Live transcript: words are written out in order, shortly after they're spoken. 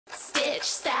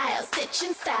Stitch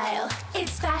and Style.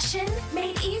 It's fashion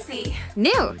made easy.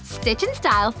 New Stitch and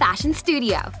Style Fashion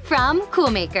Studio from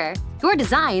Coolmaker. Your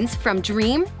designs from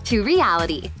dream to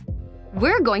reality.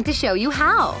 We're going to show you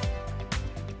how.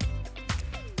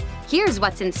 Here's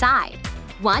what's inside.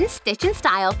 1 Stitch and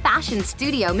Style Fashion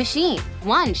Studio machine,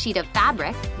 1 sheet of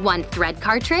fabric, 1 thread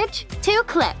cartridge, 2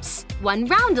 clips, 1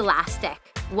 round elastic,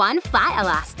 1 flat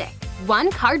elastic,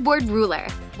 1 cardboard ruler,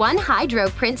 1 hydro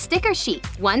print sticker sheet,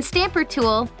 1 stamper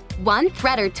tool, 1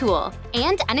 threader tool,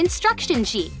 and an instruction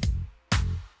sheet.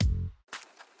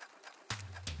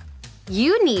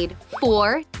 You need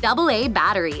 4 AA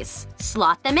batteries.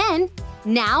 Slot them in.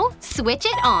 Now switch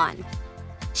it on.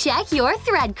 Check your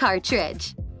thread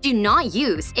cartridge. Do not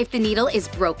use if the needle is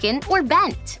broken or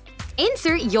bent.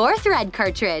 Insert your thread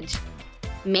cartridge.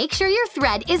 Make sure your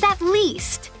thread is at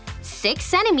least 6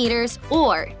 centimeters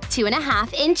or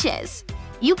 2.5 inches.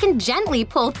 You can gently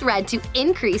pull thread to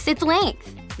increase its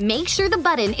length. Make sure the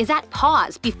button is at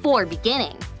pause before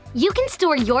beginning. You can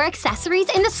store your accessories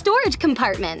in the storage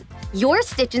compartment. Your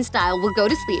Stitch and Style will go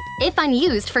to sleep if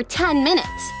unused for 10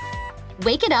 minutes.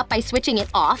 Wake it up by switching it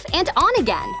off and on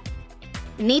again.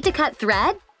 Need to cut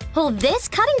thread? Pull this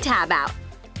cutting tab out.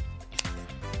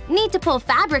 Need to pull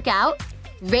fabric out?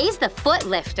 Raise the foot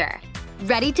lifter.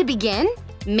 Ready to begin?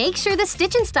 Make sure the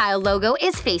Stitch and Style logo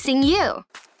is facing you.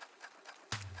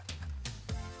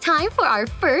 Time for our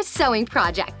first sewing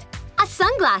project. A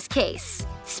sunglass case.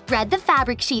 Spread the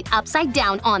fabric sheet upside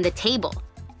down on the table.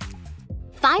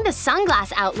 Find the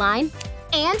sunglass outline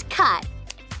and cut.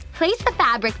 Place the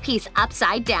fabric piece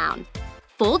upside down.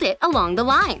 Fold it along the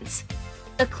lines.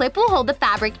 The clip will hold the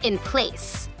fabric in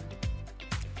place.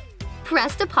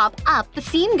 Press to pop up the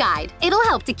seam guide. It'll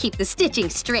help to keep the stitching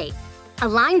straight.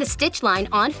 Align the stitch line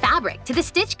on fabric to the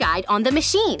stitch guide on the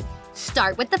machine.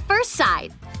 Start with the first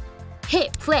side.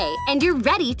 Hit play and you're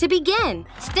ready to begin!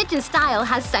 Stitch and Style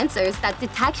has sensors that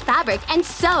detect fabric and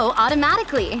sew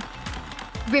automatically.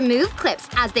 Remove clips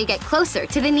as they get closer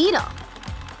to the needle.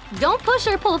 Don't push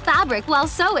or pull fabric while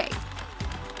sewing.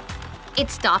 It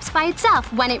stops by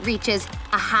itself when it reaches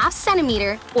 1/2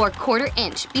 centimeter or 1/4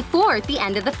 inch before the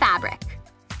end of the fabric.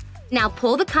 Now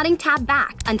pull the cutting tab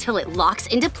back until it locks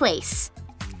into place.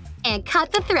 And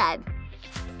cut the thread.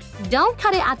 Don't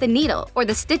cut it at the needle or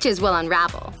the stitches will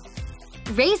unravel.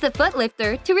 Raise the foot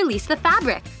lifter to release the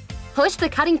fabric. Push the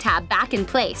cutting tab back in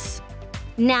place.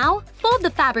 Now, fold the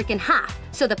fabric in half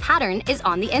so the pattern is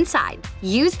on the inside.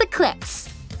 Use the clips.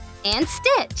 And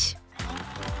stitch!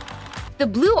 The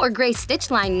blue or gray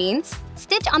stitch line means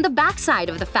stitch on the back side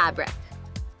of the fabric.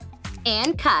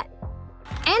 And cut.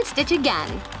 And stitch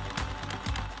again.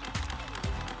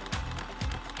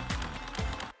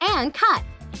 And cut.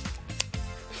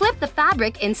 Flip the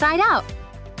fabric inside out.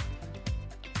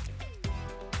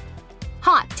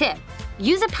 Hot tip.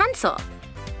 Use a pencil.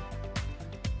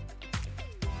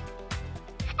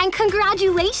 And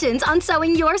congratulations on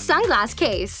sewing your sunglass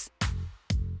case!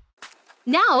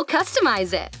 Now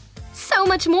customize it! So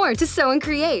much more to sew and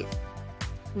create!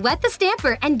 Wet the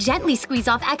stamper and gently squeeze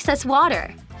off excess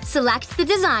water. Select the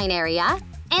design area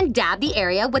and dab the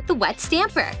area with the wet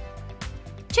stamper.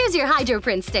 Choose your hydro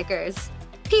print stickers.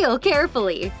 Peel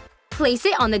carefully. Place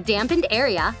it on the dampened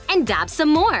area and dab some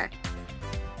more.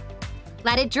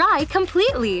 Let it dry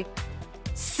completely.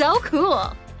 So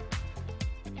cool!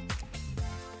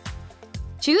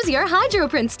 Choose your hydro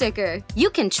print sticker. You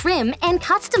can trim and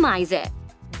customize it.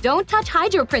 Don't touch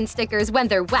hydro print stickers when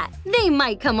they're wet. They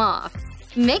might come off.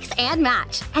 Mix and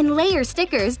match and layer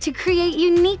stickers to create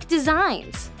unique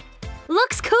designs.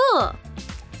 Looks cool!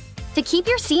 To keep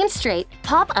your seam straight,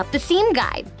 pop up the seam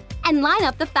guide and line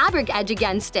up the fabric edge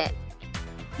against it.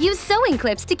 Use sewing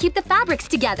clips to keep the fabrics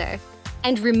together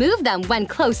and remove them when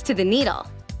close to the needle.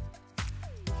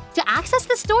 To access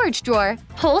the storage drawer,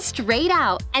 pull straight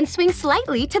out and swing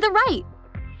slightly to the right.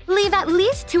 Leave at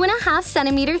least 2.5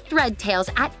 centimeter thread tails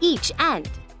at each end.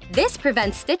 This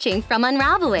prevents stitching from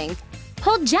unraveling.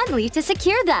 Pull gently to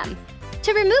secure them.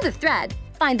 To remove the thread,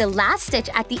 find the last stitch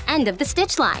at the end of the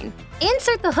stitch line.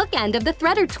 Insert the hook end of the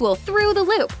threader tool through the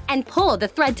loop and pull the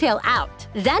thread tail out.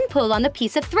 Then pull on the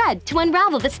piece of thread to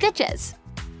unravel the stitches.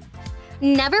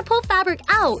 Never pull fabric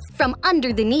out from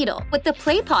under the needle with the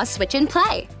play-pause switch in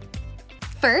play.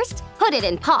 First, put it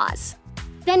in pause.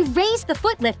 Then raise the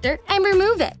foot lifter and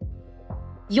remove it.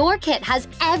 Your kit has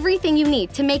everything you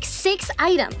need to make 6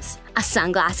 items: a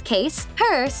sunglass case,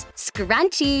 purse,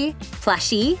 scrunchie,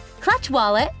 plushie, clutch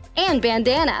wallet, and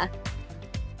bandana.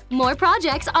 More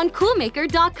projects on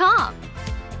Coolmaker.com.